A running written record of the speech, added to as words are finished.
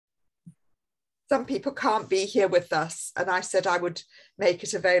some people can't be here with us, and I said I would make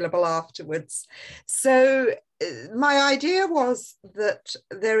it available afterwards. So my idea was that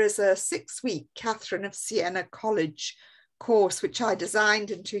there is a 6-week Catherine of Siena College course, which I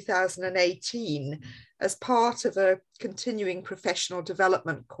designed in 2018 as part of a continuing professional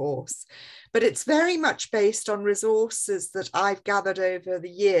development course. But it's very much based on resources that I've gathered over the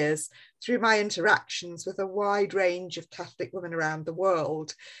years through my interactions with a wide range of Catholic women around the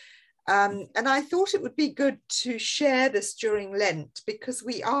world. And I thought it would be good to share this during Lent, because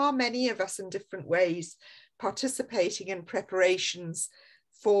we are, many of us in different ways, participating in preparations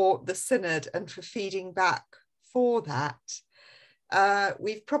for the Synod and for feeding back for that.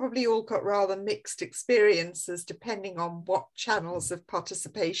 We've probably all got rather mixed experiences depending on what channels of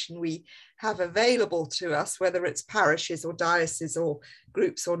participation we have available to us, whether it's parishes or dioceses or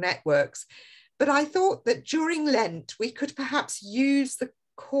groups or networks. But I thought that during Lent, we could perhaps use the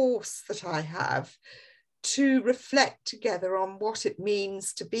course that I have to reflect together on what it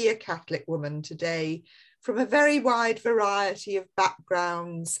means to be a Catholic woman today, from a very wide variety of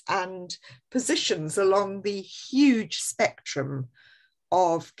backgrounds and positions along the huge spectrum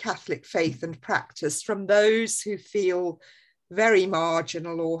of Catholic faith and practice, from those who feel very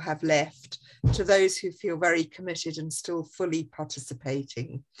marginal or have left to those who feel very committed and still fully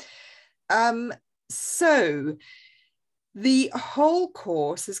participating. So the whole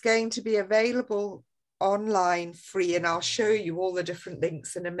course is going to be available online free, and I'll show you all the different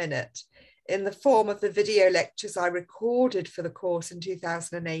links in a minute, in the form of the video lectures I recorded for the course in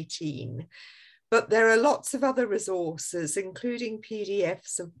 2018. But there are lots of other resources, including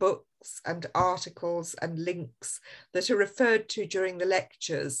PDFs of books and articles and links that are referred to during the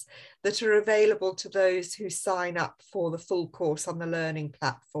lectures, that are available to those who sign up for the full course on the learning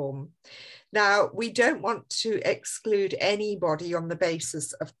platform. Now, we don't want to exclude anybody on the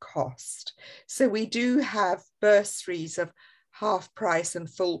basis of cost. So we do have bursaries of half price and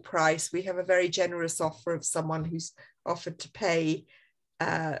full price. We have a very generous offer of someone who's offered to pay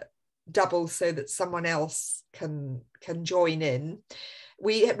double so that someone else can join in.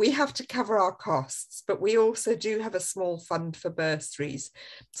 We have to cover our costs, but we also do have a small fund for bursaries.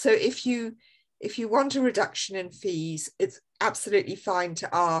 So if you want a reduction in fees, it's absolutely fine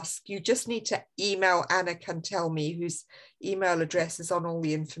to ask. You just need to email Anna Cantelmi, whose email address is on all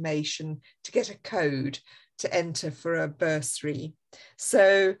the information, to get a code to enter for a bursary.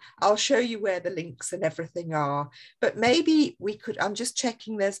 So I'll show you where the links and everything are, but maybe we could, I'm just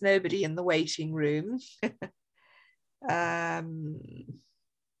checking there's nobody in the waiting room.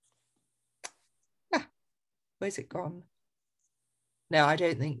 Where's it gone? No, I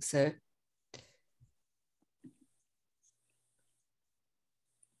don't think so.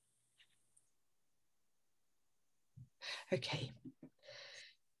 Okay.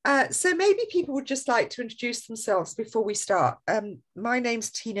 So maybe people would just like to introduce themselves before we start. My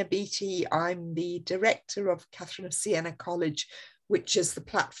name's Tina Beattie. I'm the director of Catherine of Siena College, which is the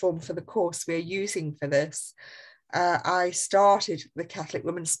platform for the course we're using for this. I started the Catholic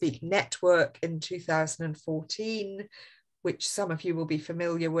Women Speak Network in 2014, which some of you will be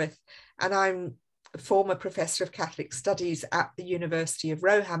familiar with. And I'm a former Professor of Catholic Studies at the University of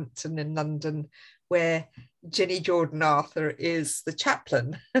Roehampton in London, where Ginny Jordan Arthur is the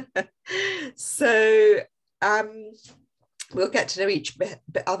chaplain. So we'll get to know each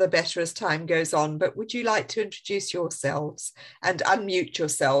other better as time goes on, but would you like to introduce yourselves and unmute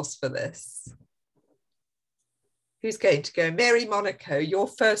yourselves for this? Who's going to go? Mary Monaco, you're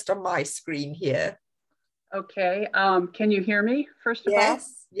first on my screen here. Okay, can you hear me first of all?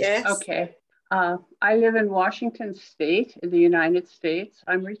 Yes, yes. Okay, I live in Washington State in the United States.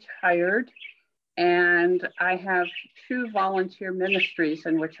 I'm retired, and I have 2 volunteer ministries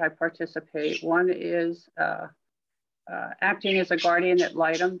in which I participate. One is acting as a guardian ad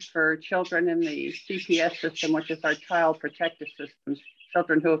litem for children in the CPS system, which is our child protective system,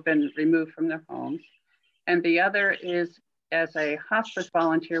 children who have been removed from their homes. And the other is as a hospice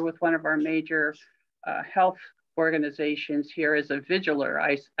volunteer with one of our major health organizations here as a vigiler.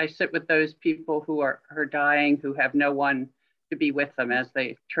 I sit with those people who are dying, who have no one to be with them as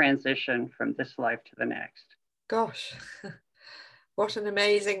they transition from this life to the next. Gosh, what an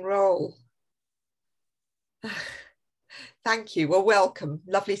amazing role. Thank you. Well, welcome.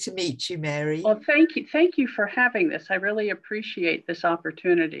 Lovely to meet you, Mary. Well, thank you. Thank you for having this. I really appreciate this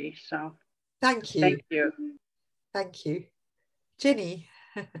opportunity. So thank you. Thank you. Thank you. Ginny.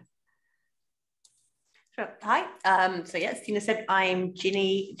 Sure. Hi. So yes, Tina said, I'm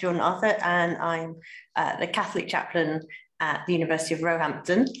Ginny Jordan Arthur, and I'm the Catholic chaplain at the University of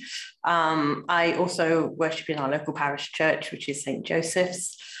Roehampton. I also worship in our local parish church, which is St.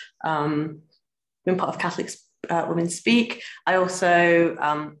 Joseph's. been part of Catholic Women Speak. I also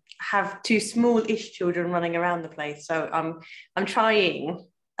have 2 small-ish children running around the place. So I'm trying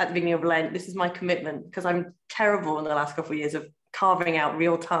at the beginning of Lent, this is my commitment, because I'm terrible in the last couple of years of carving out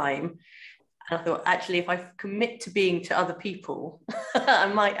real time. And I thought, actually, if I commit to being to other people, I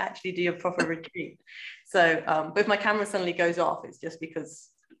might actually do a proper retreat. So, but if my camera suddenly goes off, it's just because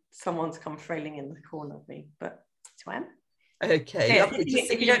someone's come frailing in the corner of me. But that's who I am. Okay. Yeah,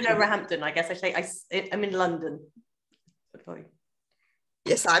 if you don't know Roehampton, I guess I'm in London.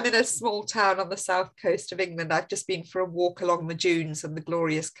 Yes, I'm in a small town on the south coast of England. I've just been for a walk along the dunes and the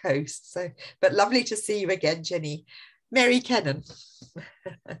glorious coast. So, but lovely to see you again, Jenny. Mary Kennan.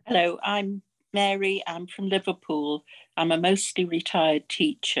 Hello, I'm Mary. I'm from Liverpool. I'm a mostly retired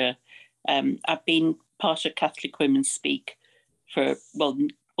teacher. I've been part of Catholic Women Speak for, well,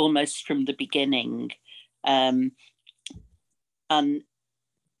 almost from the beginning. And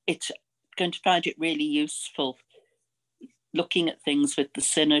it's going to find it really useful looking at things with the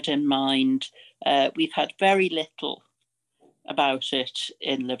Synod in mind. We've had very little about it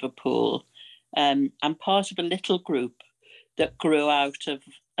in Liverpool. I'm part of a little group that grew out of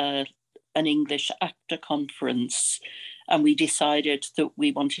an English actor conference, and we decided that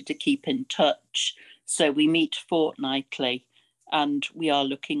we wanted to keep in touch. So we meet fortnightly, and we are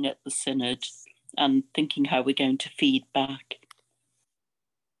looking at the Synod and thinking how we're going to feed back.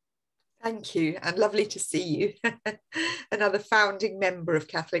 Thank you, and lovely to see you. Another founding member of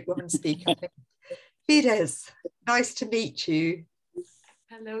Catholic Women Speak, I think. Fides, nice to meet you.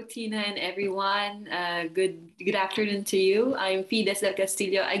 Hello, Tina and everyone. Good afternoon to you. I'm Fides del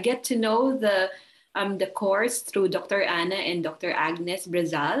Castillo. I get to know the course through Dr. Anna and Dr. Agnes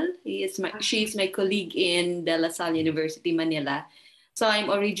Brazal. She's my colleague in De La Salle University, Manila. So I'm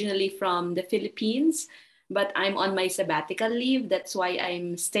originally from the Philippines, but I'm on my sabbatical leave. That's why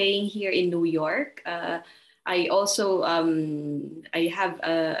I'm staying here in New York. I also I have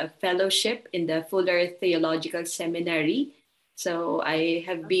a fellowship in the Fuller Theological Seminary. So I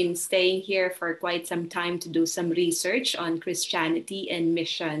have been staying here for quite some time to do some research on Christianity and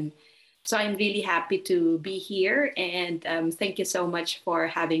mission. So I'm really happy to be here, and thank you so much for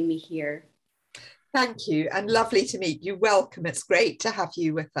having me here. Thank you, and lovely to meet you. Welcome. It's great to have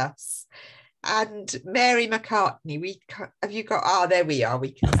you with us. And Mary McCartney, have you got? There we are.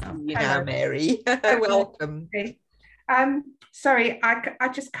 We can see you now, Mary. Welcome. Sorry, I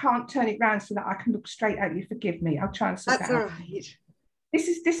just can't turn it round so that I can look straight at you. Forgive me. I'll try and sort that out. That's all right.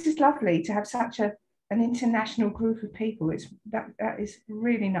 This is lovely to have such an international group of people. That is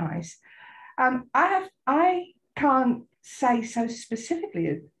really nice. I can't say so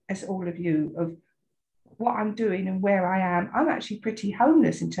specifically as all of you of what I'm doing and where I am. I'm actually pretty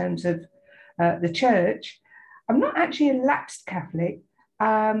homeless in terms of the church. I'm not actually a lapsed Catholic.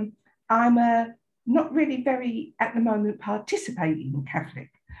 I'm not really very, at the moment, participating Catholic.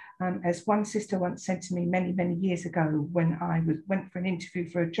 As one sister once said to me many, many years ago when I went for an interview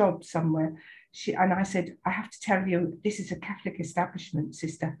for a job somewhere, and I said, I have to tell you, this is a Catholic establishment,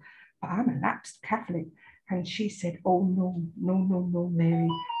 sister, but I'm a lapsed Catholic. And she said, oh, no, Mary,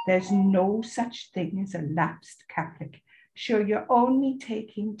 there's no such thing as a lapsed Catholic. Sure, you're only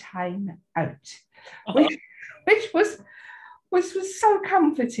taking time out, which was so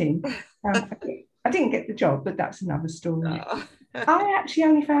comforting. I didn't get the job, but that's another story. Oh. I actually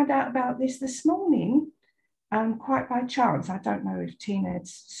only found out about this morning, quite by chance. I don't know if Tina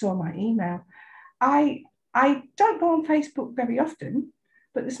saw my email. I don't go on Facebook very often,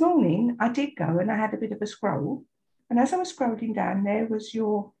 but this morning I did go, and I had a bit of a scroll. And as I was scrolling down, there was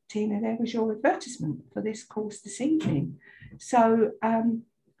your advertisement for this course this evening. So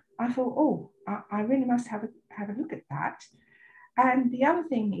I thought, oh, I really must have a look at that. And the other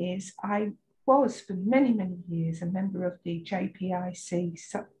thing is, I was for many, many years a member of the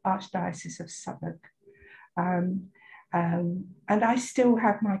JPIC Archdiocese of Suffolk. And I still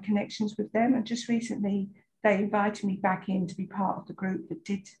have my connections with them. And just recently, they invited me back in to be part of the group that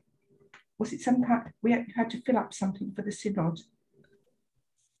did, was it some kind, we had to fill up something for the Synod.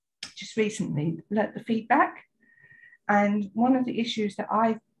 Just recently, learnt the feedback. And one of the issues that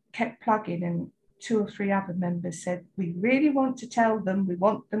I kept plugging, and 2 or 3 other members said, we really want to tell them, we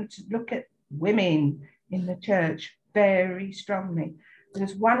want them to look at women in the church very strongly.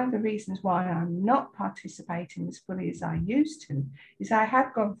 Because one of the reasons why I'm not participating as fully as I used to is I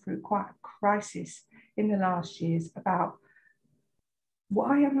have gone through quite a crisis in the last years about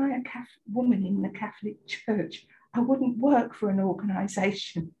why am I a woman in the Catholic Church? I wouldn't work for an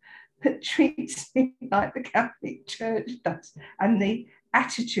organisation that treats me like the Catholic Church does, and the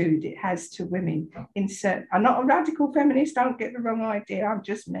attitude it has to women. I'm not a radical feminist, don't get the wrong idea, I'm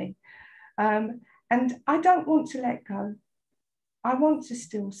just me. And And I don't want to let go. I want to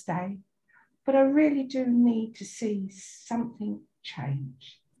still stay, but I really do need to see something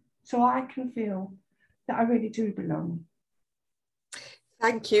change so I can feel that I really do belong.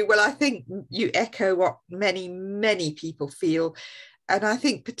 Thank you. Well, I think you echo what many, many people feel. And I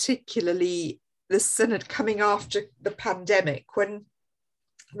think particularly the Synod coming after the pandemic, when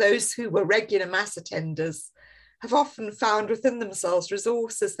those who were regular Mass attenders have often found within themselves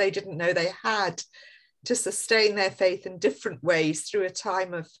resources they didn't know they had to sustain their faith in different ways through a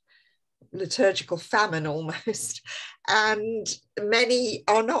time of liturgical famine almost. And many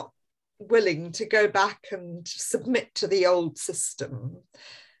are not willing to go back and submit to the old system.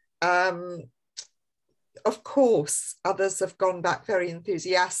 Of course, others have gone back very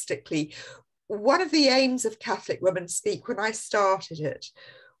enthusiastically. One of the aims of Catholic Women Speak when I started it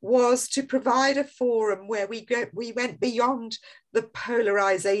was to provide a forum where we went beyond the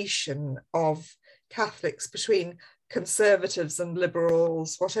polarization of Catholics between conservatives and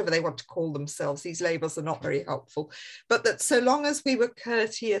liberals, whatever they want to call themselves. These labels are not very helpful, but that so long as we were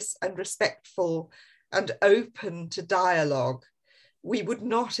courteous and respectful and open to dialogue, we would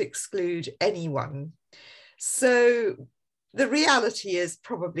not exclude anyone. So the reality is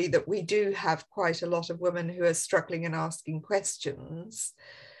probably that we do have quite a lot of women who are struggling and asking questions,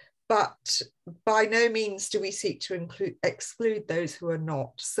 but by no means do we seek to exclude those who are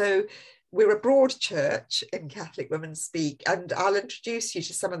not. So we're a broad church in Catholic Women Speak, and I'll introduce you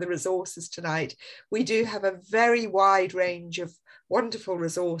to some of the resources tonight. We do have a very wide range of wonderful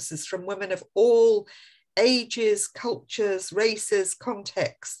resources from women of all ages, cultures, races,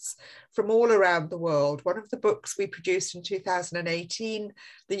 contexts from all around the world. One of the books we produced in 2018,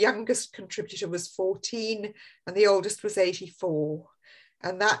 the youngest contributor was 14 and the oldest was 84.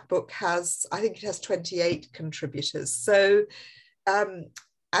 And that book has, I think it has 28 contributors. So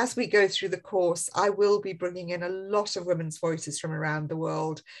as we go through the course, I will be bringing in a lot of women's voices from around the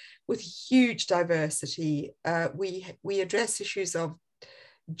world with huge diversity. We address issues of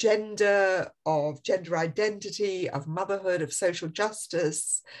gender identity, of motherhood, of social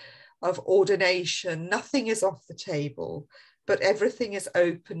justice, of ordination. Nothing is off the table, but everything is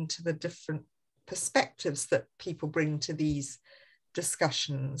open to the different perspectives that people bring to these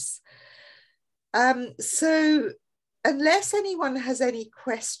discussions. So unless anyone has any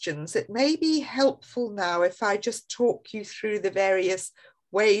questions, it may be helpful now if I just talk you through the various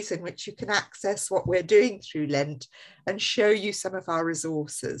ways in which you can access what we're doing through Lent and show you some of our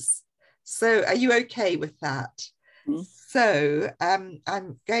resources. So are you okay with that? Mm-hmm. So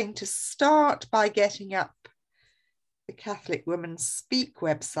I'm going to start by getting up the Catholic Women Speak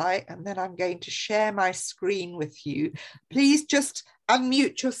website, and then I'm going to share my screen with you. Please just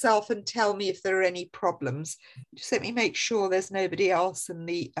unmute yourself and tell me if there are any problems. Just let me make sure there's nobody else in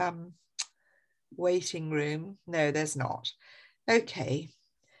the waiting room. No, there's not. Okay.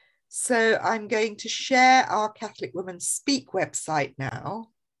 So I'm going to share our Catholic Women Speak website now.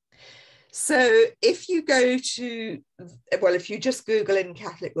 So if you go to, well, if you just Google in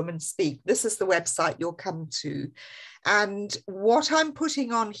Catholic Women Speak, this is the website you'll come to. And what I'm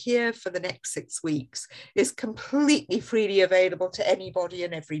putting on here for the next 6 weeks is completely freely available to anybody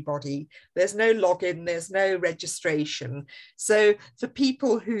and everybody. There's no login, there's no registration. So for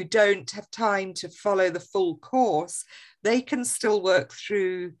people who don't have time to follow the full course, they can still work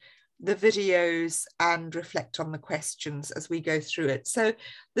through the videos and reflect on the questions as we go through it. So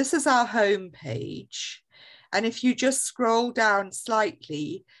this is our home page. And if you just scroll down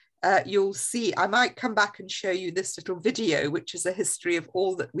slightly, you'll see, I might come back and show you this little video, which is a history of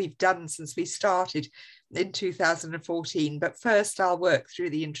all that we've done since we started in 2014. But first I'll work through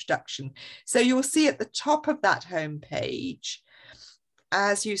the introduction. So you'll see at the top of that home page,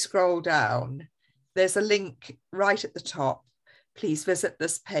 as you scroll down, there's a link right at the top. Please visit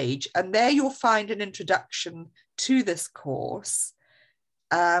this page, and there you'll find an introduction to this course.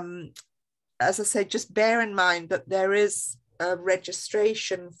 As I said, just bear in mind that there is a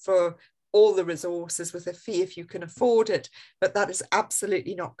registration for all the resources with a fee if you can afford it, but that is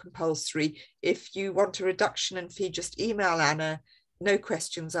absolutely not compulsory. If you want a reduction in fee, just email Anna, no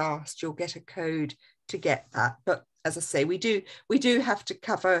questions asked, you'll get a code to get that. But as I say, we do have to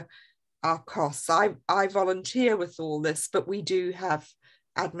cover our costs. I volunteer with all this, but we do have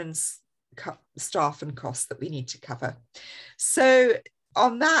admin staff and costs that we need to cover. So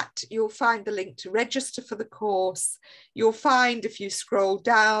on that, you'll find the link to register for the course. You'll find, if you scroll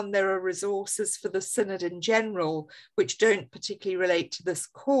down, there are resources for the Synod in general, which don't particularly relate to this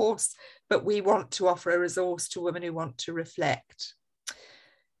course, but we want to offer a resource to women who want to reflect.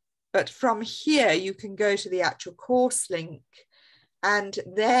 But from here, you can go to the actual course link. And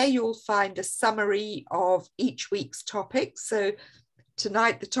there you'll find a summary of each week's topic. So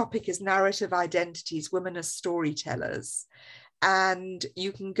tonight the topic is narrative identities, women as storytellers. And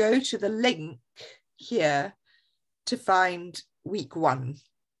you can go to the link here to find week 1.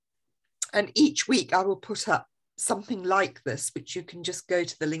 And each week I will put up something like this, which you can just go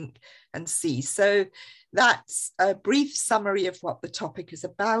to the link and see. So that's a brief summary of what the topic is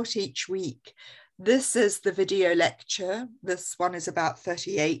about each week. This is the video lecture. This one is about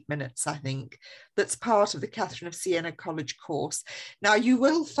 38 minutes, I think, that's part of the Catherine of Siena College course. Now, you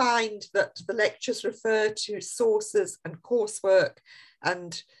will find that the lectures refer to sources and coursework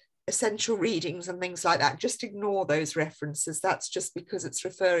and essential readings and things like that. Just ignore those references. That's just because it's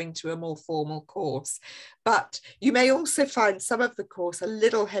referring to a more formal course. But you may also find some of the course a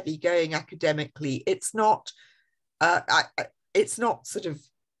little heavy going academically. It's not,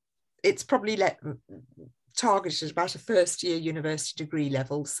 it's probably targeted about a first year university degree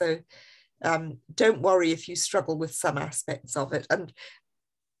level. So don't worry if you struggle with some aspects of it. And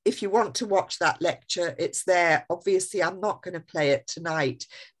if you want to watch that lecture, it's there. Obviously, I'm not going to play it tonight,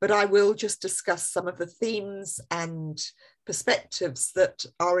 but I will just discuss some of the themes and perspectives that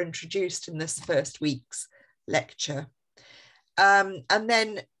are introduced in this first week's lecture. And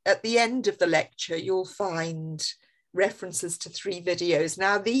then at the end of the lecture, you'll find references to 3 videos.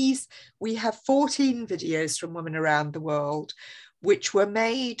 Now these, we have 14 videos from women around the world, which were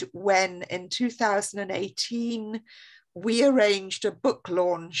made when in 2018, we arranged a book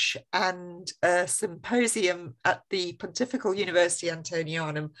launch and a symposium at the Pontifical University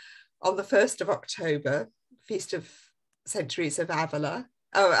Antonianum on the 1st of October, Feast of St. Teresa of Avila.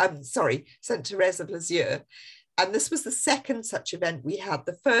 Oh, I'm sorry, St. Therese of Lisieux. And this was the second such event we had.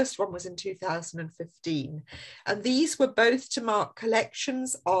 The first one was in 2015. And these were both to mark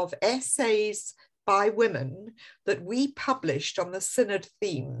collections of essays by women that we published on the Synod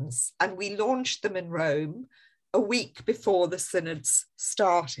themes. And we launched them in Rome a week before the Synods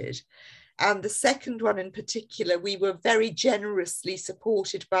started. And the second one in particular, we were very generously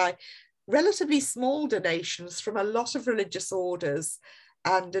supported by relatively small donations from a lot of religious orders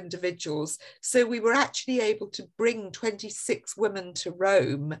and individuals. So we were actually able to bring 26 women to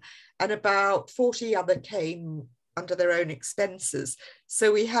Rome, and about 40 other came under their own expenses.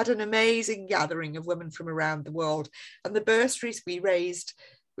 So we had an amazing gathering of women from around the world, and the bursaries we raised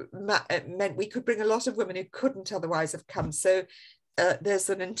meant we could bring a lot of women who couldn't otherwise have come. So there's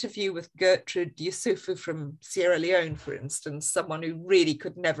an interview with Gertrude Yusufu from Sierra Leone, for instance, someone who really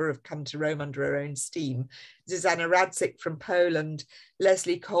could never have come to Rome under her own steam. Zuzana Radzik from Poland,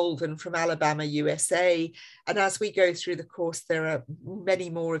 Leslie Colvin from Alabama, USA. And as we go through the course, there are many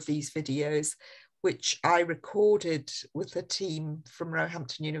more of these videos, which I recorded with the team from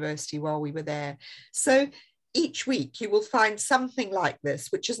Roehampton University while we were there. So each week you will find something like this,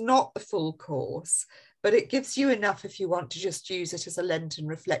 which is not the full course, but it gives you enough if you want to just use it as a Lenten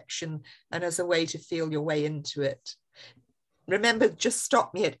reflection and as a way to feel your way into it. Remember, just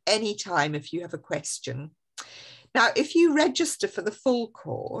stop me at any time if you have a question. Now, if you register for the full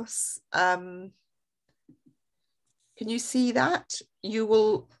course, can you see that? You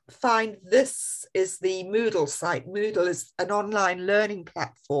will find this is the Moodle site. Moodle is an online learning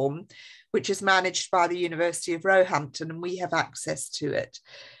platform which is managed by the University of Roehampton, and we have access to it.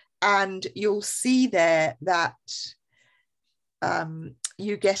 And you'll see there that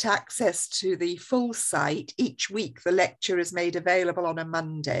you get access to the full site. Each week, the lecture is made available on a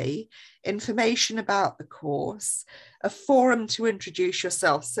Monday, information about the course, a forum to introduce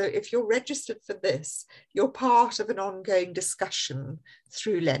yourself. So if you're registered for this, you're part of an ongoing discussion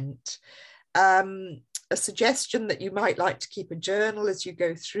through Lent. A suggestion that you might like to keep a journal as you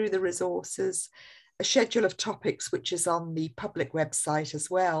go through the resources, a schedule of topics, which is on the public website as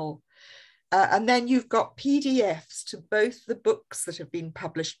well. And then you've got PDFs to both the books that have been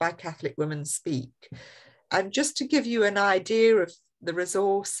published by Catholic Women Speak. And just to give you an idea of the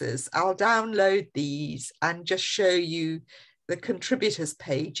resources, I'll download these and just show you the contributors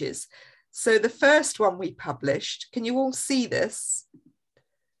pages. So the first one we published, can you all see this?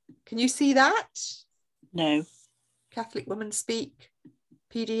 Can you see that? No. Catholic Women Speak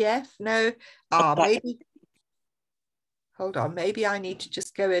PDF? No? Maybe. Hold on, maybe I need to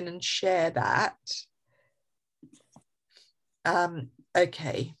just go in and share that.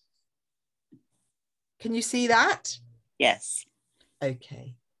 Okay. Can you see that? Yes.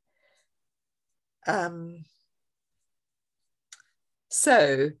 Okay.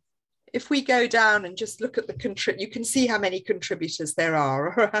 So if we go down and just look at the you can see how many contributors there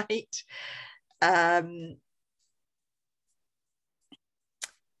are, all right?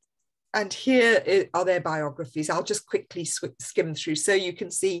 And are their biographies. I'll just quickly skim through. So you can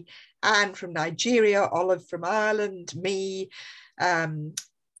see Anne from Nigeria, Olive from Ireland, me,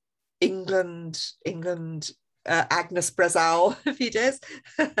 England, Agnes Brazil, Fides,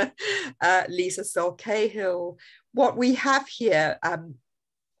 Lisa Sol Cahill. What we have here,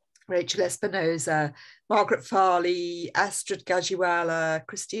 Rachel Espinosa, Margaret Farley, Astrid Gajiwala,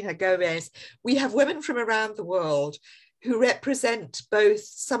 Christina Gomez. We have women from around the world who represent both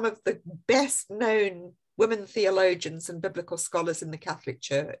some of the best known women theologians and biblical scholars in the Catholic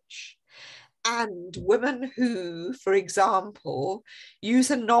Church, and women who, for example,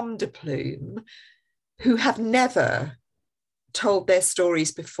 use a nom de plume, who have never told their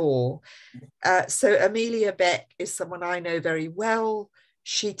stories before. So Amelia Beck is someone I know very well.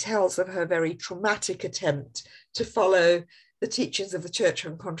 She tells of her very traumatic attempt to follow the teachings of the Church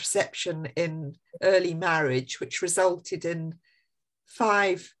on contraception in early marriage, which resulted in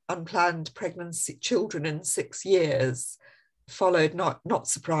 5 unplanned pregnancy children in 6 years, followed not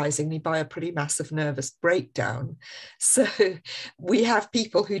surprisingly by a pretty massive nervous breakdown. So we have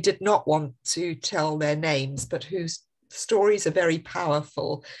people who did not want to tell their names, but whose stories are very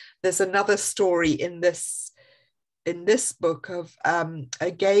powerful. There's another story in this book of a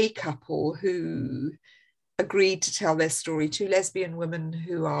gay couple who agreed to tell their story, 2 lesbian women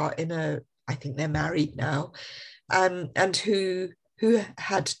who are I think they're married now, and who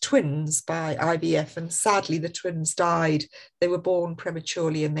had twins by IVF, and sadly the twins died. They were born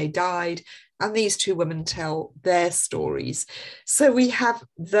prematurely and they died, and these 2 women tell their stories. So we have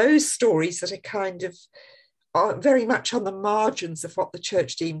those stories that are kind of very much on the margins of what the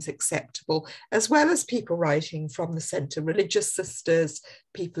church deems acceptable, as well as people writing from the centre, religious sisters,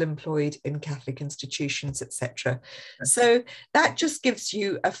 people employed in Catholic institutions, etc. So that just gives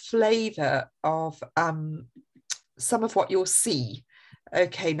you a flavour of some of what you'll see.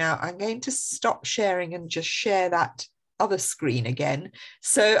 Okay, now I'm going to stop sharing and just share that other screen again.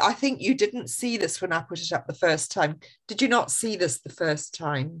 So I think you didn't see this when I put it up the first time. Did you not see this the first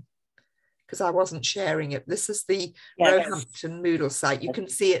time? Because I wasn't sharing it. This is the Roehampton Moodle site. You can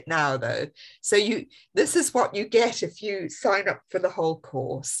see it now though. So this is what you get if you sign up for the whole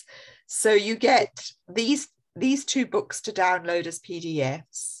course. So you get these 2 books to download as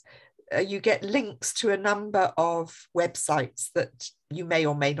PDFs. You get links to a number of websites that you may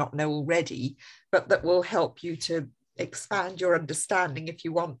or may not know already, but that will help you to expand your understanding if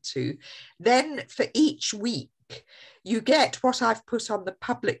you want to. Then for each week, you get what I've put on the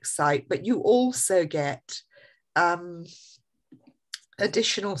public site, but you also get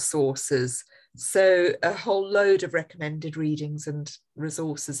additional sources. So a whole load of recommended readings and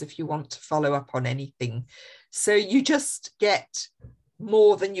resources if you want to follow up on anything. So you just get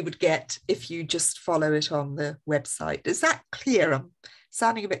more than you would get if you just follow it on the website. Is that clear? I'm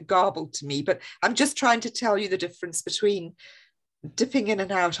sounding a bit garbled to me, but I'm just trying to tell you the difference between dipping in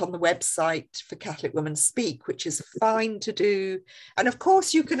and out on the website for Catholic Women Speak, which is fine to do. And of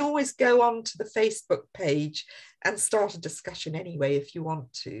course, you can always go on to the Facebook page and start a discussion anyway, if you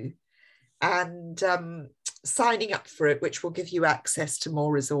want to. And signing up for it, which will give you access to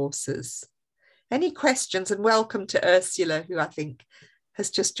more resources. Any questions? And welcome to Ursula, who I think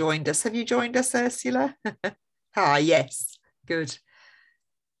has just joined us. Have you joined us, Ursula? Hi, yes, good.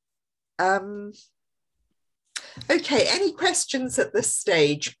 Okay, any questions at this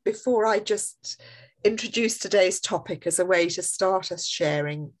stage before I just introduce today's topic as a way to start us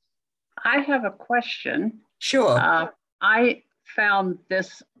sharing? I have a question. Sure. I found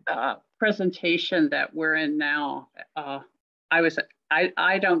this presentation that we're in now.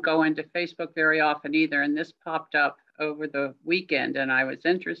 I don't go into Facebook very often either, and this popped up over the weekend and I was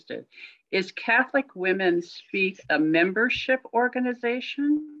interested. Is Catholic Women Speak a membership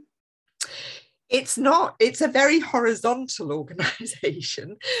organization? It's not. It's a very horizontal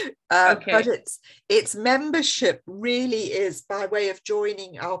organization, Okay. But its membership really is by way of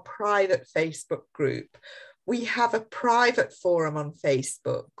joining our private Facebook group. We have a private forum on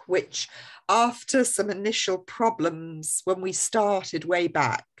Facebook, which after some initial problems when we started way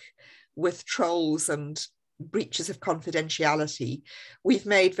back with trolls and breaches of confidentiality, we've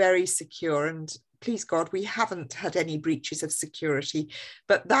made very secure, and please God, we haven't had any breaches of security,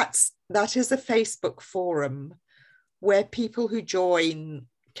 but that is a Facebook forum where people who join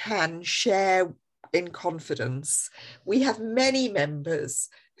can share in confidence. We have many members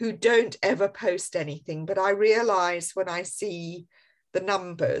who don't ever post anything, but I realize when I see the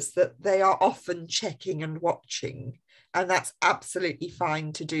numbers that they are often checking and watching, and that's absolutely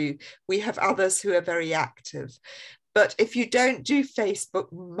fine to do. We have others who are very active. But if you don't do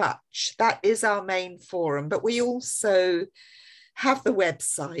Facebook much, that is our main forum. But we also have the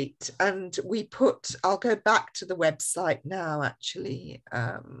website, and we put, I'll go back to the website now actually.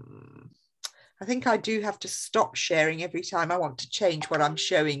 I think I do have to stop sharing every time I want to change what I'm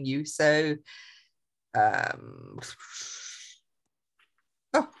showing you. So, and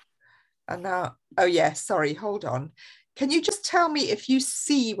now, oh yeah, sorry, hold on. Can you just tell me if you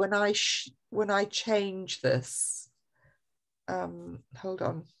see when I change this? Hold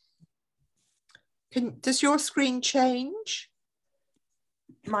on. Does your screen change?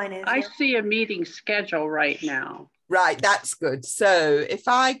 Mine is. I see a meeting schedule right now. Right, that's good. So if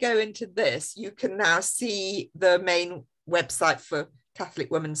I go into this, you can now see the main website for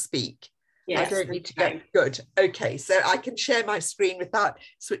Catholic Women Speak. Yes, I don't need to go. Good. Okay, so I can share my screen without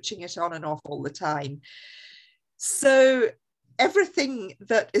switching it on and off all the time. So everything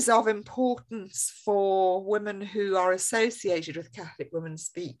that is of importance for women who are associated with Catholic Women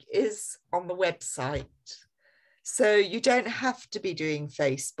Speak is on the website. So you don't have to be doing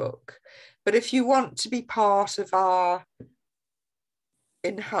Facebook, but if you want to be part of our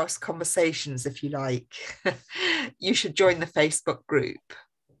in-house conversations, if you like, you should join the Facebook group.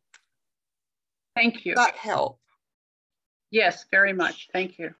 Thank you. Does that help? Yes, very much.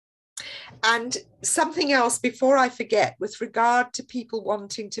 Thank you. And something else before I forget, with regard to people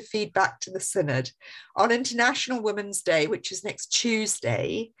wanting to feed back to the Synod, on International Women's Day, which is next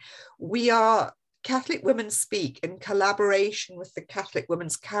Tuesday, we are Catholic Women Speak, in collaboration with the Catholic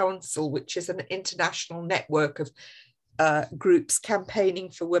Women's Council, which is an international network of groups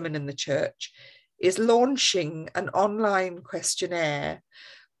campaigning for women in the church, is launching an online questionnaire,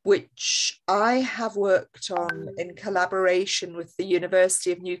 which I have worked on in collaboration with the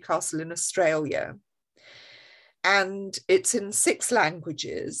University of Newcastle in Australia. And it's in 6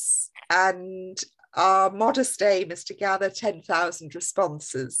 languages. And our modest aim is to gather 10,000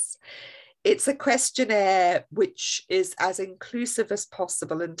 responses. It's a questionnaire which is as inclusive as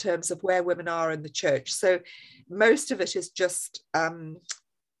possible in terms of where women are in the church. So most of it is just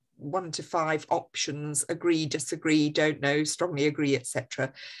 1 to 5 options: agree, disagree, don't know, strongly agree,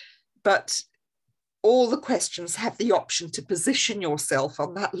 etc. But all the questions have the option to position yourself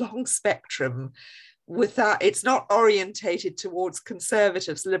on that long spectrum. Without, it's not orientated towards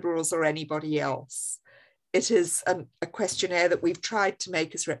conservatives, liberals, or anybody else. It is a questionnaire that we've tried to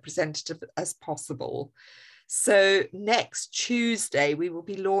make as representative as possible. So next Tuesday, we will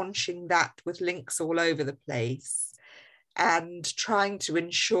be launching that with links all over the place and trying to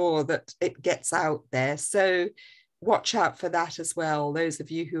ensure that it gets out there. So watch out for that as well, those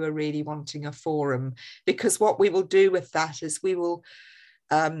of you who are really wanting a forum, because what we will do with that is we will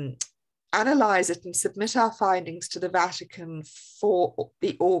analyse it and submit our findings to the Vatican for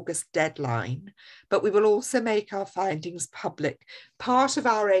the August deadline, but we will also make our findings public. Part of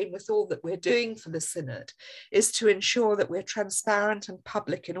our aim with all that we're doing for the Synod is to ensure that we're transparent and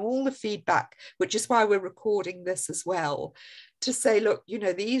public in all the feedback, which is why we're recording this as well, to say, look, you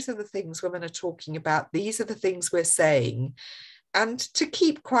know, these are the things women are talking about, these are the things we're saying, and to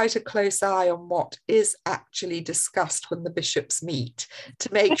keep quite a close eye on what is actually discussed when the bishops meet,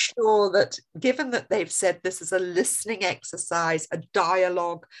 to make sure that, given that they've said this is a listening exercise, a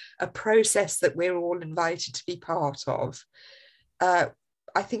dialogue, a process that we're all invited to be part of,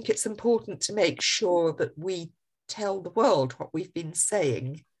 I think it's important to make sure that we tell the world what we've been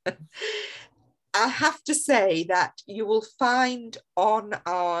saying. I have to say that you will find on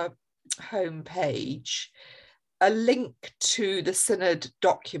our homepage a link to the Synod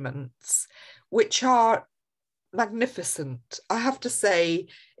documents, which are magnificent. I have to say,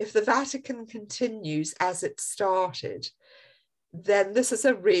 if the Vatican continues as it started, then this is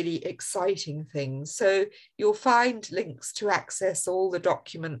a really exciting thing. So you'll find links to access all the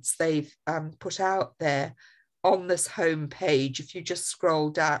documents they've put out there on this homepage. If you just scroll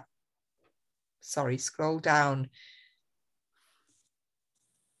down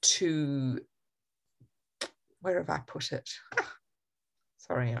to, where have I put it?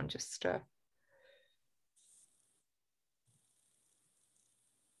 Sorry, I'm just have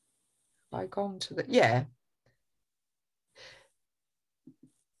I gone to the, yeah.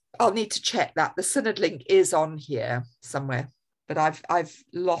 I'll need to check that. The Synod link is on here somewhere, but I've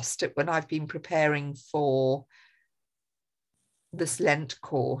lost it when I've been preparing for this Lent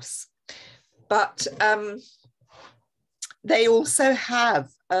course. But they also have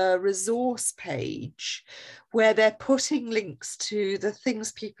a resource page where they're putting links to the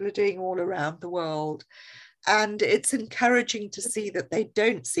things people are doing all around the world. And it's encouraging to see that they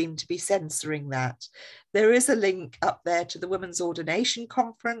don't seem to be censoring that. There is a link up there to the Women's Ordination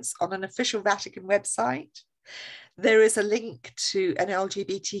Conference on an official Vatican website. There is a link to an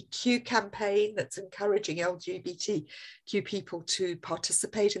LGBTQ campaign that's encouraging LGBTQ people to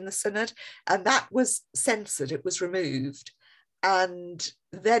participate in the Synod, and that was censored, it was removed, and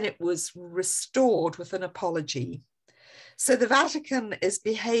then it was restored with an apology. So the Vatican is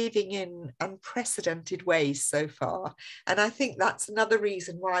behaving in unprecedented ways so far, and I think that's another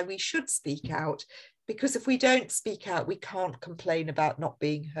reason why we should speak out, because if we don't speak out, we can't complain about not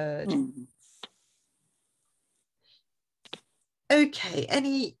being heard. Mm. Okay,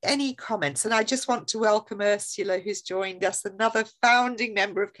 any comments? And I just want to welcome Ursula, who's joined us, another founding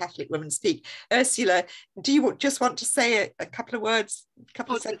member of Catholic Women Speak. Ursula, do you just want to say a couple of words?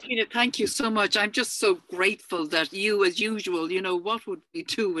 Tina, thank you so much. I'm just so grateful that you, as usual, you know, what would we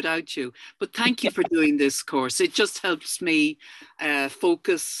do without you? But thank you for doing this course. It just helps me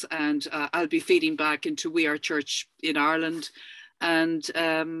focus, and I'll be feeding back into We Are Church in Ireland. And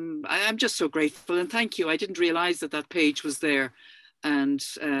I'm just so grateful, and thank you. I didn't realize that that page was there, and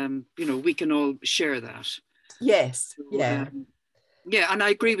you know, we can all share that. Yes, so, yeah. Yeah, and I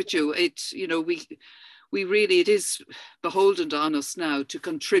agree with you. It's, you know, we really, it is beholden on us now to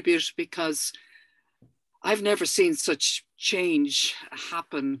contribute, because I've never seen such change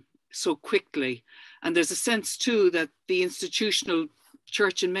happen so quickly. And there's a sense too that the institutional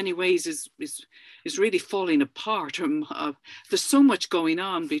church in many ways is really falling apart. There's so much going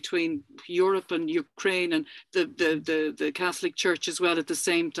on between Europe and Ukraine and the Catholic Church as well at the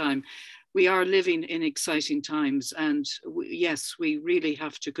same time. We are living in exciting times, and yes, we really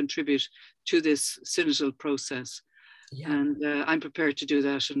have to contribute to this synodal process. Yeah. And I'm prepared to do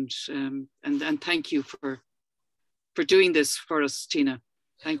that, and thank you for doing this for us, Tina.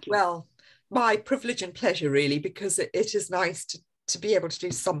 Thank you. Well, my privilege and pleasure, really, because it is nice to be able to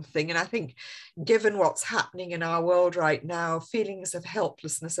do something. And I think, given what's happening in our world right now, feelings of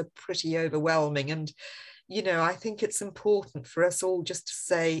helplessness are pretty overwhelming. And, you know, I think it's important for us all just to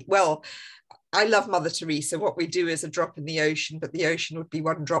say, well, I love Mother Teresa. What we do is a drop in the ocean, but the ocean would be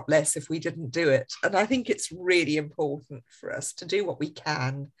one drop less if we didn't do it. And I think it's really important for us to do what we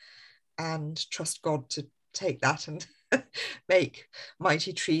can and trust God to take that and make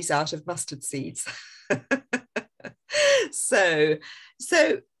mighty trees out of mustard seeds. So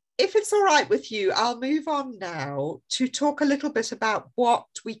if it's all right with you, I'll move on now to talk a little bit about what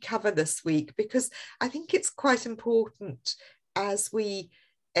we cover this week, because I think it's quite important as we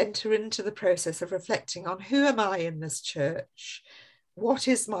enter into the process of reflecting on who am I in this church? What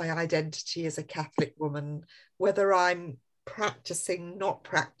is my identity as a Catholic woman? Whether I'm practicing, not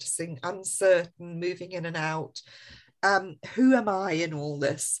practicing, uncertain, moving in and out. Who am I in all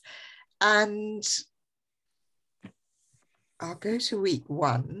this? And I'll go to week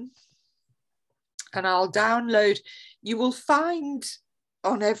 1 and I'll download. You will find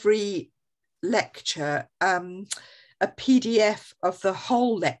on every lecture a PDF of the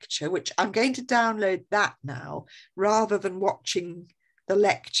whole lecture, which I'm going to download that now rather than watching the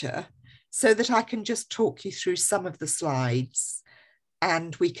lecture, so that I can just talk you through some of the slides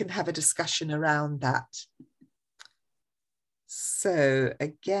and we can have a discussion around that. So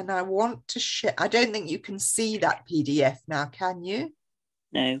again, I want to share. I don't think you can see that PDF now, can you?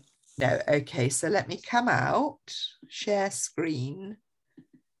 No. No, okay, so let me come out, share screen,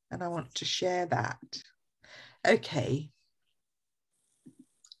 and I want to share that. Okay.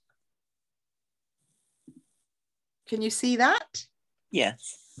 Can you see that?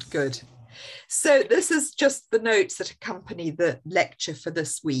 Yes. Good. So this is just the notes that accompany the lecture for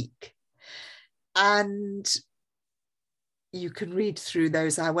this week. And you can read through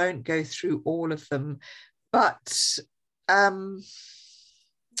those. I won't go through all of them, but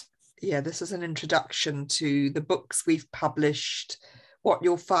yeah, this is an introduction to the books we've published, what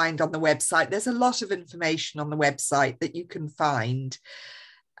you'll find on the website. There's a lot of information on the website that you can find.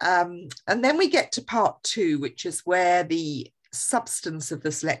 And then we get to part 2, which is where the substance of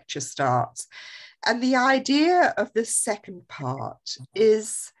this lecture starts. And the idea of this second part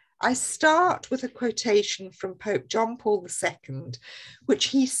is I start with a quotation from Pope John Paul II, which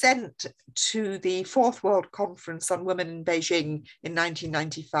he sent to the Fourth World Conference on Women in Beijing in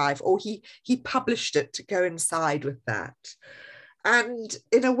 1995, or he published it to coincide with that. And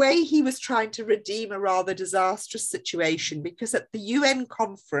in a way, he was trying to redeem a rather disastrous situation, because at the UN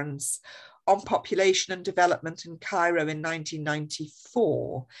conference on population and development in Cairo in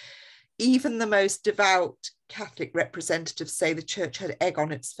 1994, even the most devout Catholic representatives say the church had egg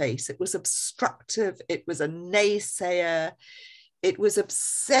on its face. It was obstructive, it was a naysayer, it was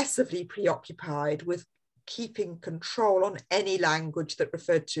obsessively preoccupied with keeping control on any language that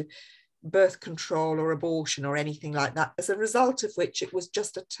referred to birth control or abortion or anything like that, as a result of which it was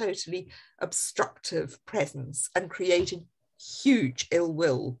just a totally obstructive presence and created huge ill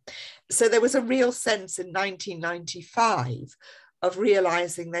will. So there was a real sense in 1995 of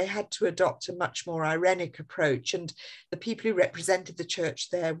realizing they had to adopt a much more irenic approach. And the people who represented the church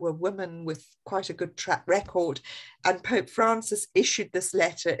there were women with quite a good track record. And Pope Francis issued this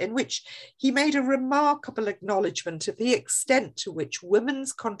letter in which he made a remarkable acknowledgement of the extent to which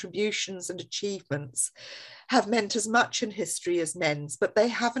women's contributions and achievements have meant as much in history as men's, but they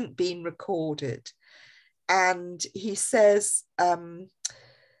haven't been recorded. And he says,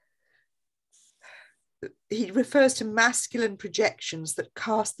 he refers to masculine projections that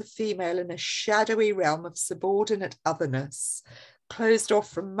cast the female in a shadowy realm of subordinate otherness, closed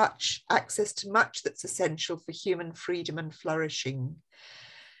off from much access to much that's essential for human freedom and flourishing.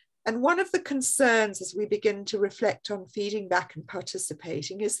 And one of the concerns as we begin to reflect on feeding back and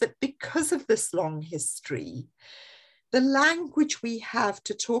participating is that because of this long history, the language we have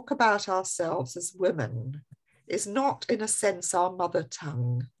to talk about ourselves as women is not, in a sense, our mother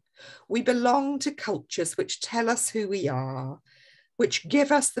tongue. We belong to cultures which tell us who we are, which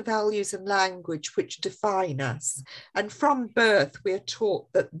give us the values and language which define us. And from birth, we're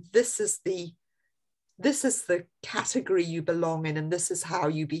taught that this is the category you belong in, and this is how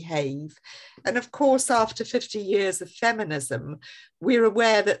you behave. And of course, after 50 years of feminism, we're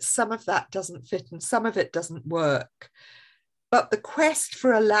aware that some of that doesn't fit and some of it doesn't work. But the quest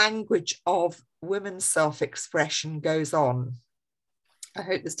for a language of women's self-expression goes on. I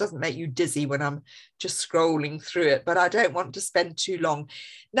hope this doesn't make you dizzy when I'm just scrolling through it, but I don't want to spend too long.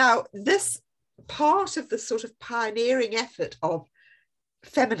 Now, this part of the sort of pioneering effort of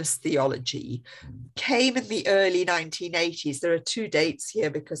feminist theology came in the early 1980s. There are two dates here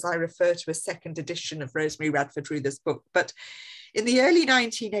because I refer to a second edition of Rosemary Radford Ruether's book, but in the early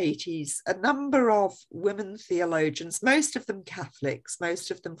 1980s, a number of women theologians, most of them Catholics,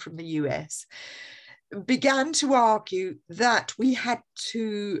 most of them from the US, began to argue that we had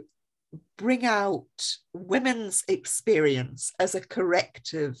to bring out women's experience as a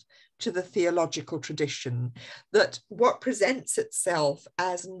corrective to the theological tradition, that what presents itself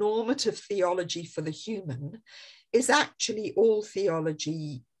as normative theology for the human is actually all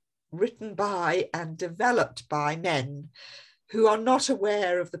theology written by and developed by men who are not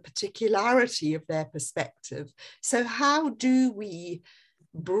aware of the particularity of their perspective. So how do we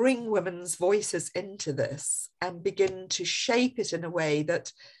bring women's voices into this and begin to shape it in a way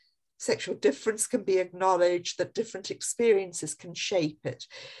that sexual difference can be acknowledged, that different experiences can shape it?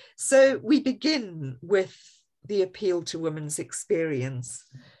 So we begin with the appeal to women's experience.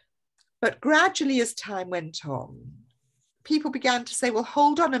 But gradually, as time went on, people began to say, well,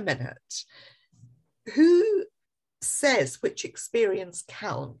 hold on a minute. Who says which experience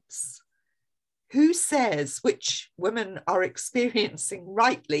counts? Who says which women are experiencing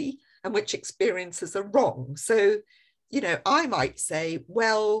rightly and which experiences are wrong? So, I might say,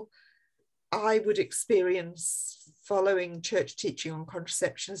 well, I would experience following church teaching on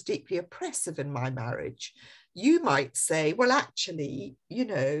contraception as deeply oppressive in my marriage. You might say, well, actually,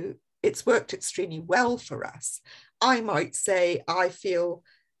 it's worked extremely well for us. I might say, I feel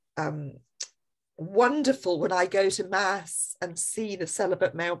wonderful when I go to Mass and see the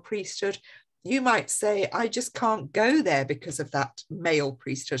celibate male priesthood. You might say, I just can't go there because of that male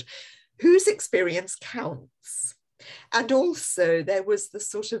priesthood. Whose experience counts? And also there was the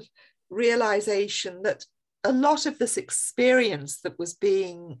sort of realization that a lot of this experience that was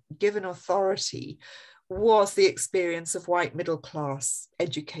being given authority was the experience of white middle class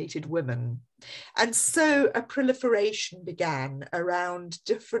educated women. And so a proliferation began around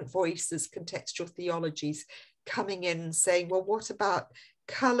different voices, contextual theologies coming in saying, well, what about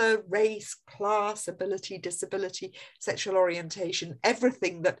color, race, class, ability, disability, sexual orientation,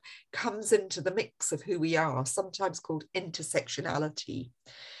 everything that comes into the mix of who we are, sometimes called intersectionality.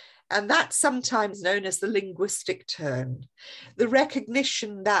 And that's sometimes known as the linguistic turn, the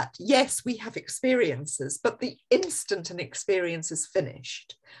recognition that, yes, we have experiences, but the instant an experience is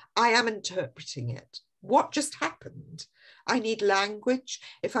finished, I am interpreting it. What just happened? I need language.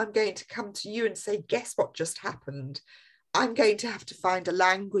 If I'm going to come to you and say, guess what just happened? I'm going to have to find a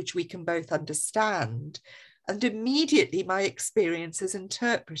language we can both understand. And immediately my experience is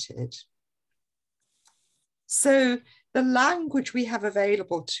interpreted. So the language we have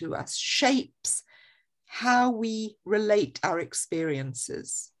available to us shapes how we relate our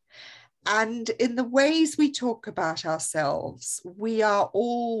experiences. And in the ways we talk about ourselves, we are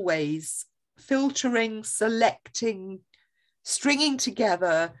always filtering, selecting, stringing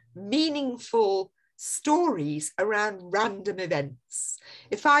together meaningful stories around random events.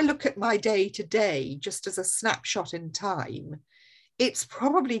 If I look at my day to day, just as a snapshot in time, it's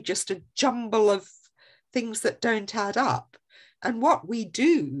probably just a jumble of things that don't add up. And what we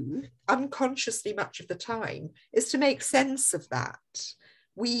do unconsciously much of the time is to make sense of that.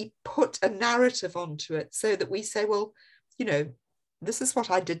 We put a narrative onto it so that we say, well, you know, this is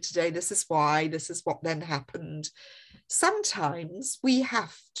what I did today, this is why, this is what then happened. Sometimes we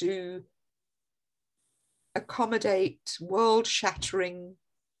have to accommodate world-shattering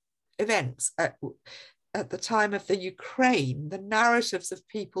events. At the time of the Ukraine, the narratives of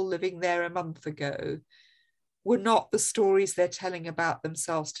people living there a month ago were not the stories they're telling about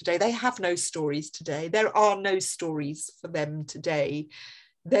themselves today. They have no stories today. There are no stories for them today.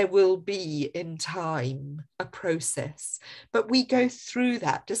 There will be in time a process, but we go through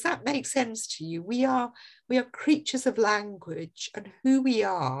that. Does that make sense to you? We are creatures of language, and who we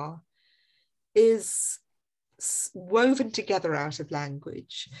are is woven together out of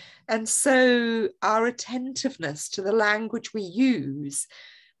language. And so our attentiveness to the language we use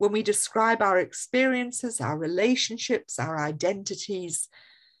when we describe our experiences, our relationships, our identities,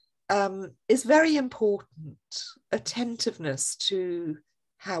 is very important. Attentiveness to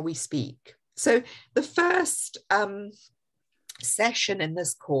how we speak. So the first session in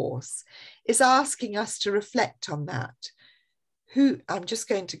this course is asking us to reflect on that. I'm just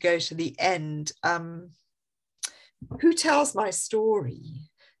going to go to the end. Who tells my story?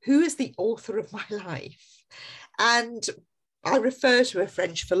 Who is the author of my life? And I refer to a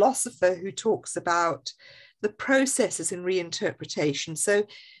French philosopher who talks about the processes in reinterpretation. So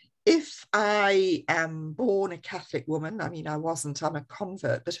if I am born a Catholic woman, I mean, I wasn't, I'm a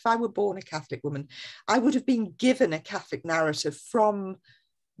convert, but if I were born a Catholic woman, I would have been given a Catholic narrative from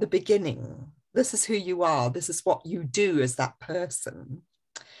the beginning. This is who you are. This is what you do as that person.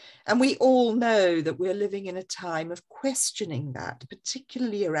 And we all know that we're living in a time of questioning that,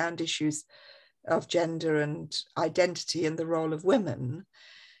 particularly around issues of gender and identity and the role of women.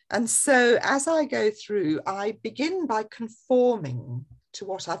 And so as I go through, I begin by conforming to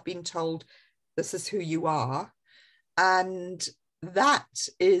what I've been told, this is who you are. And that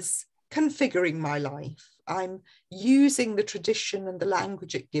is configuring my life. I'm using the tradition and the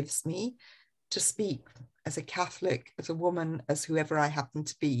language it gives me to speak as a Catholic, as a woman, as whoever I happen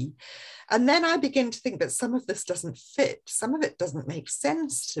to be. And then I begin to think that some of this doesn't fit, some of it doesn't make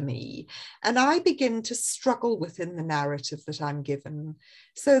sense to me. And I begin to struggle within the narrative that I'm given,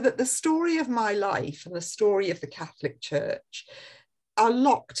 so that the story of my life and the story of the Catholic Church are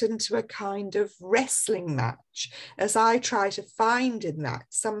locked into a kind of wrestling match as I try to find in that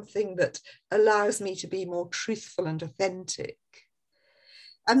something that allows me to be more truthful and authentic.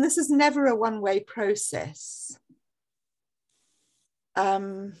 And this is never a one-way process.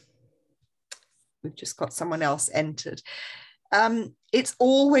 We've just got someone else entered. It's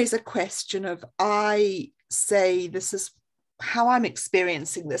always a question of, I say, this is how I'm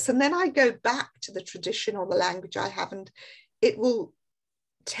experiencing this. And then I go back to the tradition or the language I have, and it will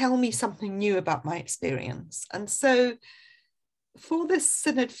tell me something new about my experience. And so for this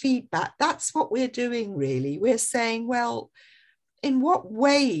synod feedback, that's what we're doing really. We're saying, well, in what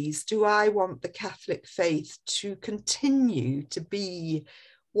ways do I want the Catholic faith to continue to be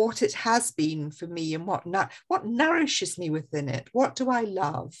what it has been for me, and what nourishes me within it? What do I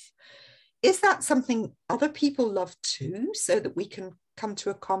love? Is that something other people love too, so that we can come to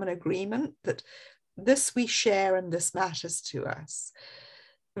a common agreement that this we share and this matters to us?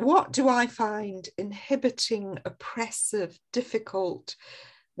 What do I find inhibiting, oppressive, difficult?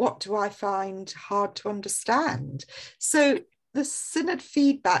 What do I find hard to understand? So the synod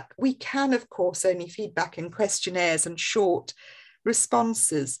feedback, we can, of course, only feedback in questionnaires and short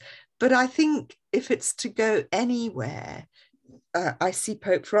responses. But I think if it's to go anywhere, I see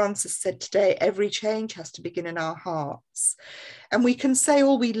Pope Francis said today, every change has to begin in our hearts. And we can say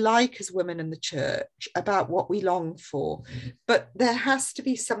all we like as women in the church about what we long for, but there has to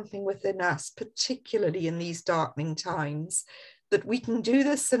be something within us, particularly in these darkening times, that we can do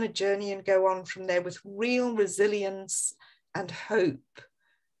this in a journey and go on from there with real resilience and hope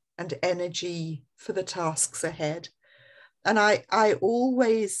and energy for the tasks ahead. And I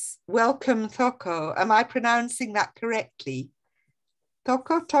always welcome Thoko. Am I pronouncing that correctly?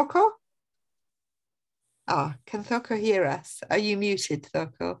 Thoko? Ah, can Thoko hear us? Are you muted,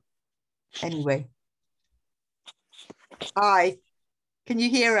 Thoko? Anyway. Hi, can you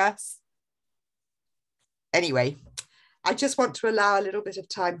hear us? Anyway, I just want to allow a little bit of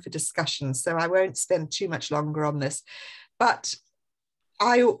time for discussion, so I won't spend too much longer on this. But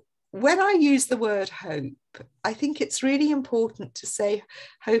when I use the word hope, I think it's really important to say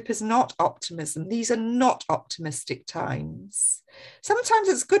hope is not optimism. These are not optimistic times. Sometimes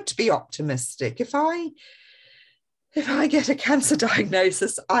it's good to be optimistic. If I get a cancer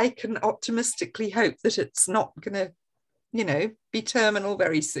diagnosis, I can optimistically hope that it's not going to, you know, be terminal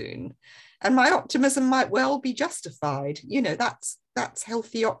very soon. And my optimism might well be justified. You know, that's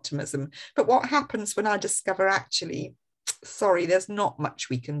healthy optimism. But what happens when I discover, actually, sorry, there's not much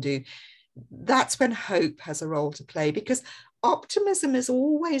we can do? That's when hope has a role to play, because optimism is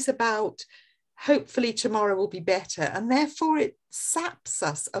always about hopefully tomorrow will be better, and therefore it saps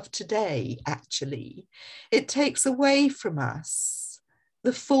us of today. Actually, it takes away from us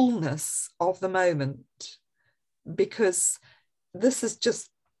the fullness of the moment, because this is just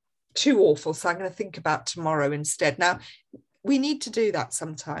too awful, so I'm going to think about tomorrow instead. Now, we need to do that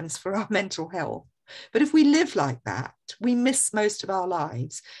sometimes for our mental health, but if we live like that, we miss most of our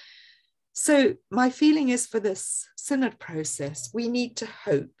lives. So my feeling is, for this synod process, we need to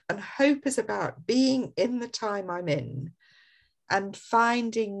hope, and hope is about being in the time I'm in and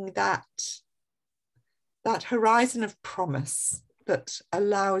finding that horizon of promise that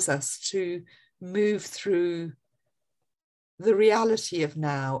allows us to move through the reality of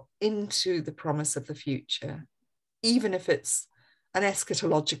now into the promise of the future, even if it's an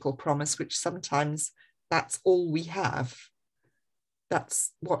eschatological promise, which sometimes that's all we have.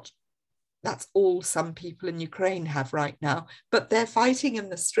 That's all some people in Ukraine have right now, but they're fighting in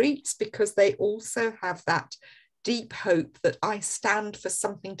the streets because they also have that deep hope that I stand for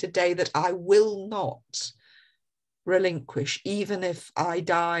something today that I will not relinquish, even if I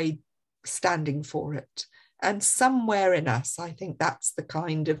die standing for it. And somewhere in us, I think that's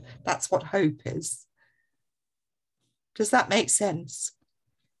what hope is. Does that make sense?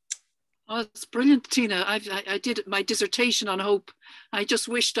 Oh, it's brilliant, Tina. I did my dissertation on hope. I just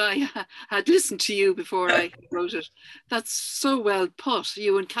wished I had listened to you before I wrote it. That's so well put.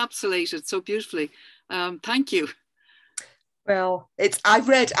 You encapsulate it so beautifully. Thank you. Well, I've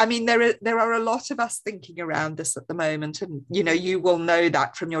read, I mean, there are a lot of us thinking around this at the moment, and you know, you will know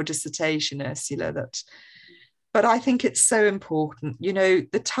that from your dissertation, Ursula, but I think it's so important. You know,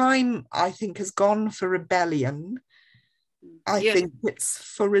 the time, I think, has gone for rebellion. I think it's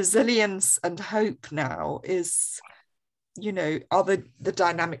for resilience and hope now is, you know, are the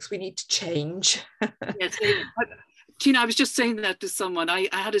dynamics we need to change. Yes, Tina, I was just saying that to someone. I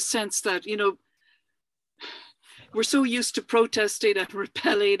had a sense that, you know, we're so used to protesting and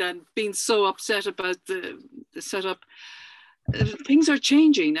rebelling and being so upset about the setup. Things are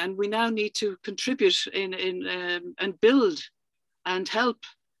changing, and we now need to contribute and build and help.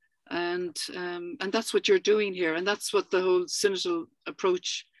 And that's what you're doing here. And that's what the whole synodal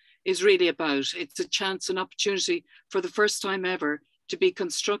approach is really about. It's a chance, an opportunity for the first time ever to be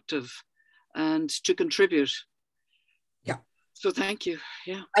constructive and to contribute. Yeah. So thank you.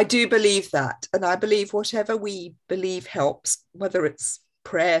 Yeah. I do believe that. And I believe whatever we believe helps, whether it's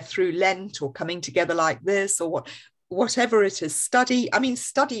prayer through Lent or coming together like this, or whatever it is, study. I mean,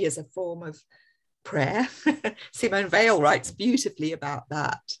 study is a form of prayer. Simone Weil writes beautifully about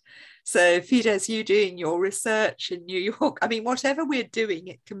that. So Fides, you doing your research in New York, I mean, whatever we're doing,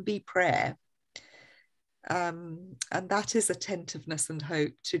 it can be prayer. And that is attentiveness and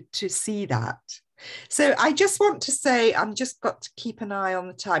hope to see that. So I just want to say, I'm just got to keep an eye on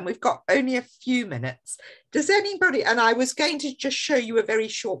the time. We've got only a few minutes. Does anybody, and I was going to just show you a very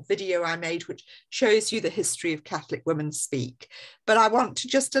short video I made, which shows you the history of Catholic women speak, but I want to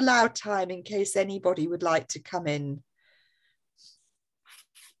just allow time in case anybody would like to come in.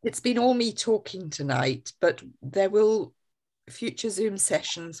 It's been all me talking tonight, but future Zoom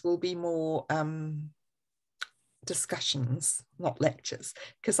sessions will be more discussions, not lectures,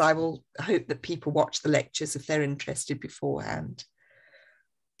 because I will hope that people watch the lectures if they're interested beforehand.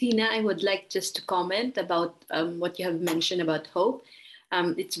 Tina, I would like just to comment about what you have mentioned about hope.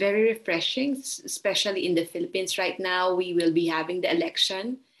 It's very refreshing, especially in the Philippines right now. We will be having the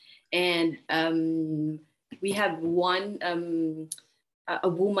election, and we have a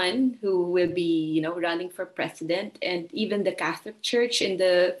woman who will be, you know, running for president, and even the Catholic Church in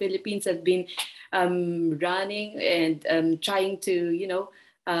the Philippines have been running and trying to, you know,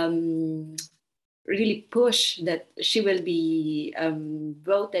 really push that she will be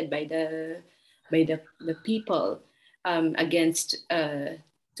voted by the people against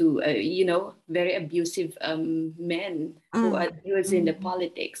you know, very abusive men who is in the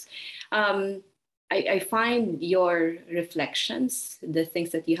politics. I find your reflections, the things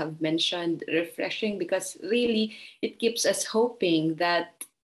that you have mentioned, refreshing, because really it keeps us hoping that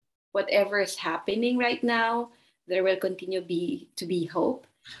whatever is happening right now, there will continue to be hope.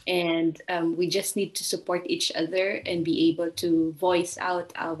 And we just need to support each other and be able to voice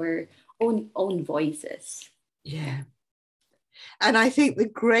out our own voices. Yeah. And I think the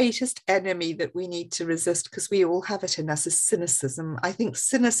greatest enemy that we need to resist, because we all have it in us, is cynicism. I think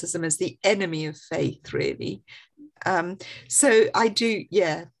cynicism is the enemy of faith, really. So I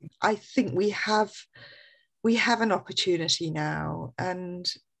think we have an opportunity now,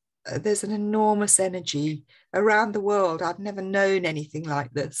 and there's an enormous energy around the world. I've never known anything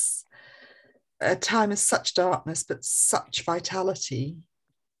like this. A time of such darkness, but such vitality.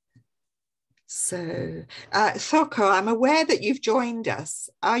 So, Thoko, I'm aware that you've joined us.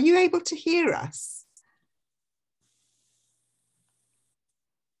 Are you able to hear us?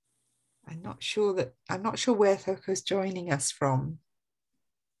 I'm not sure where Thoko's joining us from.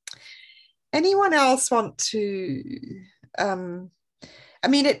 Anyone else want to? I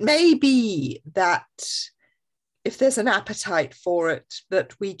mean, it may be that if there's an appetite for it,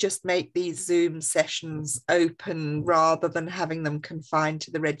 that we just make these Zoom sessions open rather than having them confined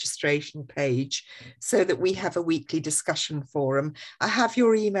to the registration page, so that we have a weekly discussion forum. I have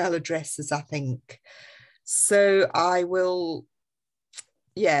your email addresses, I think. So I will,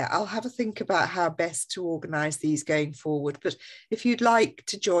 I'll have a think about how best to organise these going forward. But if you'd like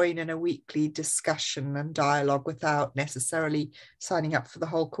to join in a weekly discussion and dialogue without necessarily signing up for the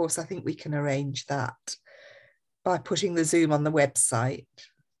whole course, I think we can arrange that by putting the Zoom on the website.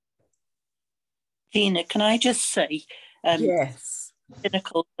 Tina, can I just say, yes,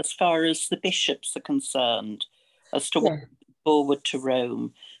 cynical as far as the bishops are concerned, as to what forward to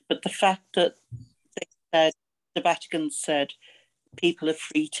Rome, but the fact that the Vatican said people are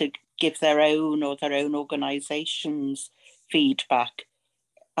free to give their own or their own organisations feedback,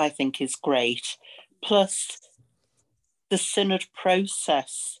 I think is great. Plus, the Synod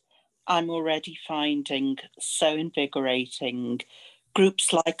process, I'm already finding so invigorating.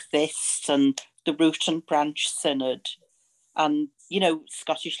 Groups like this and the Root and Branch Synod and,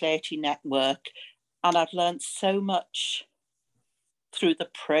 Scottish Laity Network. And I've learned so much through the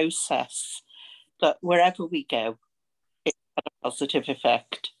process that wherever we go, it's got a positive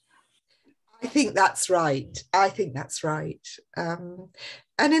effect. I think that's right. And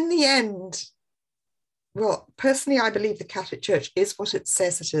in the end, well, personally, I believe the Catholic Church is what it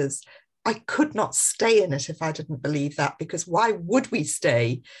says it is. I could not stay in it if I didn't believe that, because why would we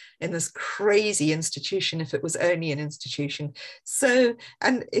stay in this crazy institution if it was only an institution? So,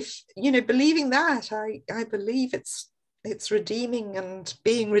 and if, believing that, I believe it's redeeming and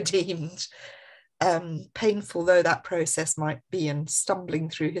being redeemed, painful though that process might be and stumbling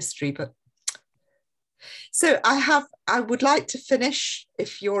through history. But so I would like to finish,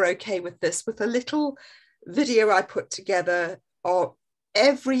 if you're okay with this, with a little video I put together of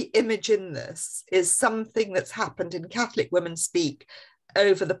every image in this is something that's happened in Catholic Women Speak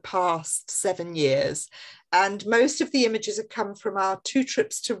over the past 7 years. And most of the images have come from our 2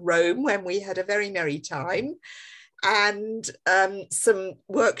 trips to Rome, when we had a very merry time, and some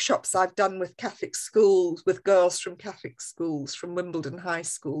workshops I've done with Catholic schools, with girls from Catholic schools, from Wimbledon High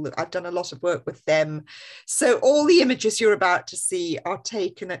School. I've done a lot of work with them. So all the images you're about to see are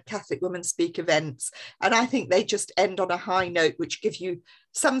taken at Catholic Women Speak events. And I think they just end on a high note, which give you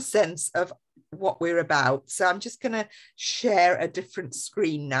some sense of what we're about. So I'm just going to share a different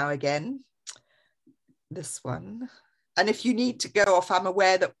screen now again. This one. And if you need to go off, I'm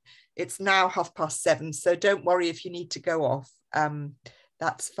aware that it's now 7:30, so don't worry if you need to go off.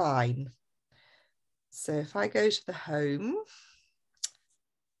 That's fine. So if I go to the home,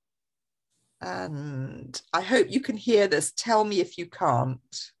 and I hope you can hear this. Tell me if you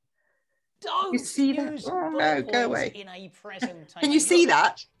can't. Don't you see that? Oh, no, go away. In a presentation. Can you see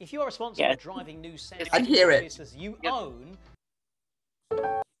that? If you're responsible for driving new sound, I hear it. Business you own.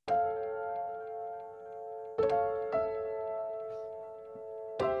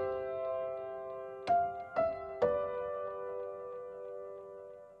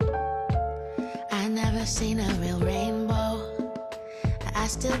 I never seen a real rainbow. I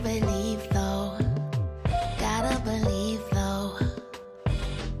still believe though. Gotta believe though.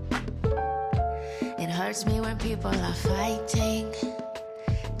 It hurts me when people are fighting.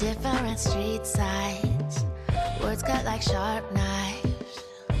 Different street sides. Words cut like sharp knives.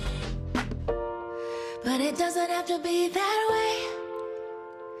 But it doesn't have to be that way.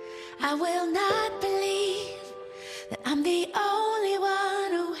 I will not believe that I'm the only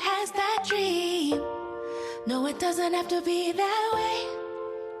one who has that dream. No, it doesn't have to be that way.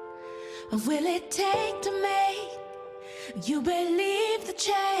 What will it take to make you believe the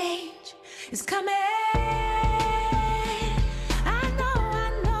change is coming? I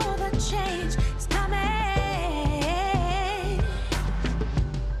know the change is coming.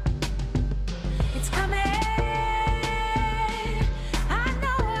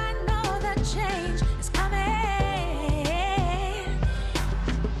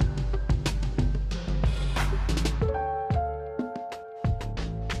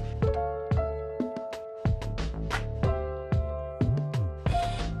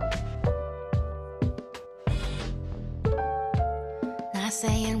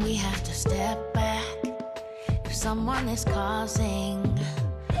 saying we have to step back if someone is causing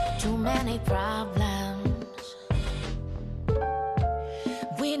too many problems.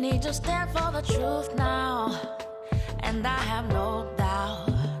 We need to stand for the truth now, and I have no doubt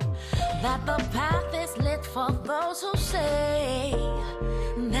that the path is lit for those who say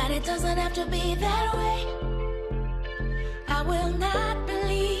that it doesn't have to be that way. I will not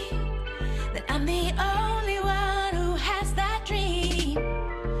believe that I'm the only one who has that dream.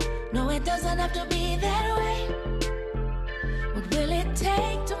 No, it doesn't have to be that way. What will it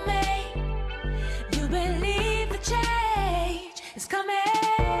take to make you believe the change is coming?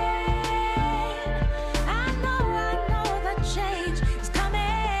 I know the change is coming.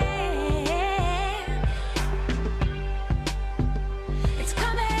 It's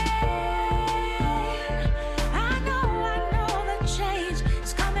coming. I know the change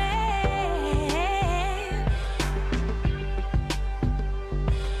is coming.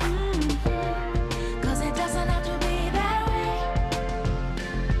 Cause it doesn't have to be that way.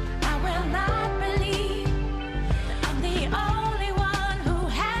 I will not believe that I'm the only one who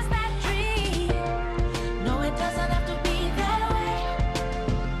has that dream. No, it doesn't have to be that way.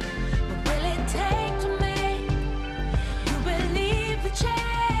 What will it take to make you believe the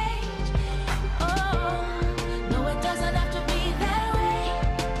change? Oh, no, it doesn't have to be that way.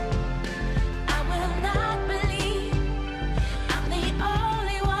 I will not believe I'm the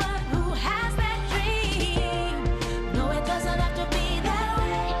only one who has that dream. No, it doesn't have to be that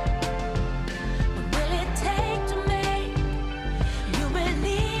way. What will it take to make you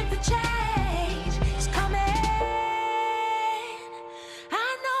believe the change is coming? I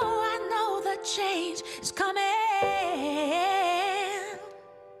know the change is coming.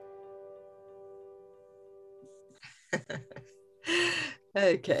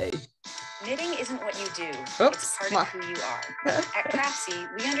 Okay. Knitting isn't what you do, Oops. it's part of who you are. At Craftsy,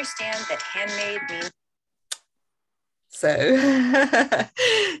 we understand that handmade means So,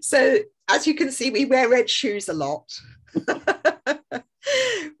 so as you can see, we wear red shoes a lot.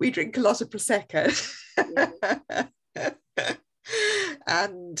 We drink a lot of Prosecco.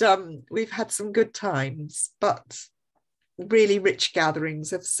 And we've had some good times, but really rich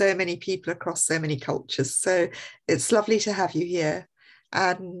gatherings of so many people across so many cultures. So it's lovely to have you here.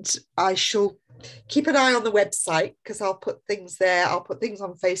 And I shall keep an eye on the website because I'll put things there. I'll put things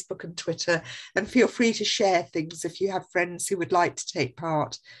on Facebook and Twitter, and feel free to share things if you have friends who would like to take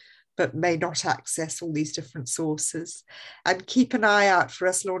part but may not access all these different sources. And keep an eye out for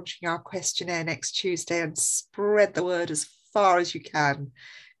us launching our questionnaire next Tuesday, and spread the word as far as you can,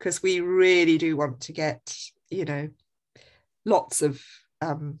 because we really do want to get, you know, lots of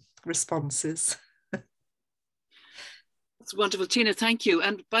responses. That's wonderful, Tina. Thank you.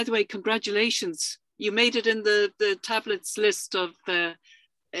 And by the way, congratulations. You made it in the tablets list of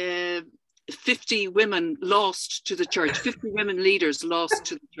 50 women lost to the church, 50 women leaders lost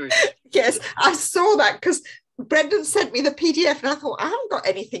to the church. Yes, I saw that because Brendan sent me the PDF and I thought, I haven't got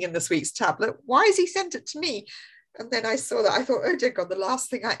anything in this week's tablet. Why has he sent it to me? And then I saw that. I thought, oh dear God, the last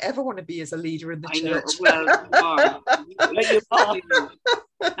thing I ever want to be is a leader in the church. Well, you are.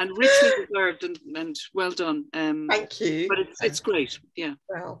 And richly deserved, and well done. Thank you. But it's great, yeah.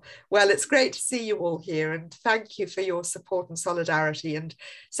 Well, it's great to see you all here, and thank you for your support and solidarity. And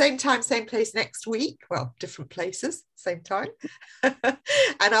same time, same place next week. Well, different places, same time. And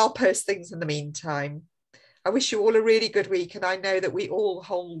I'll post things in the meantime. I wish you all a really good week, and I know that we all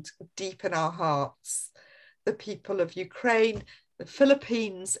hold deep in our hearts the people of Ukraine, the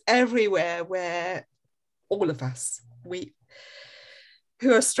Philippines, everywhere, where all of us,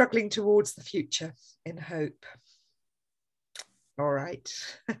 who are struggling towards the future in hope. All right.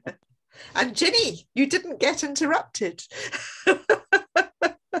 And Ginny, you didn't get interrupted.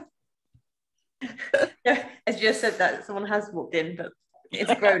 Yeah, as you just said that, someone has walked in, but it's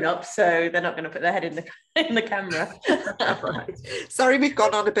a grown-up, so they're not going to put their head in the camera. Right. Sorry, we've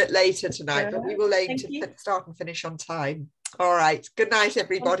gone on a bit later tonight, but we will aim to start and finish on time. All right. Good night,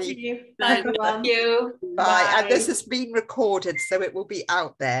 everybody. Thank you. Bye, everyone. Thank you. Bye. Bye. And this has been recorded, so it will be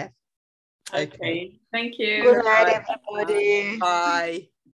out there. Okay. Thank you. Good night, everybody. Bye.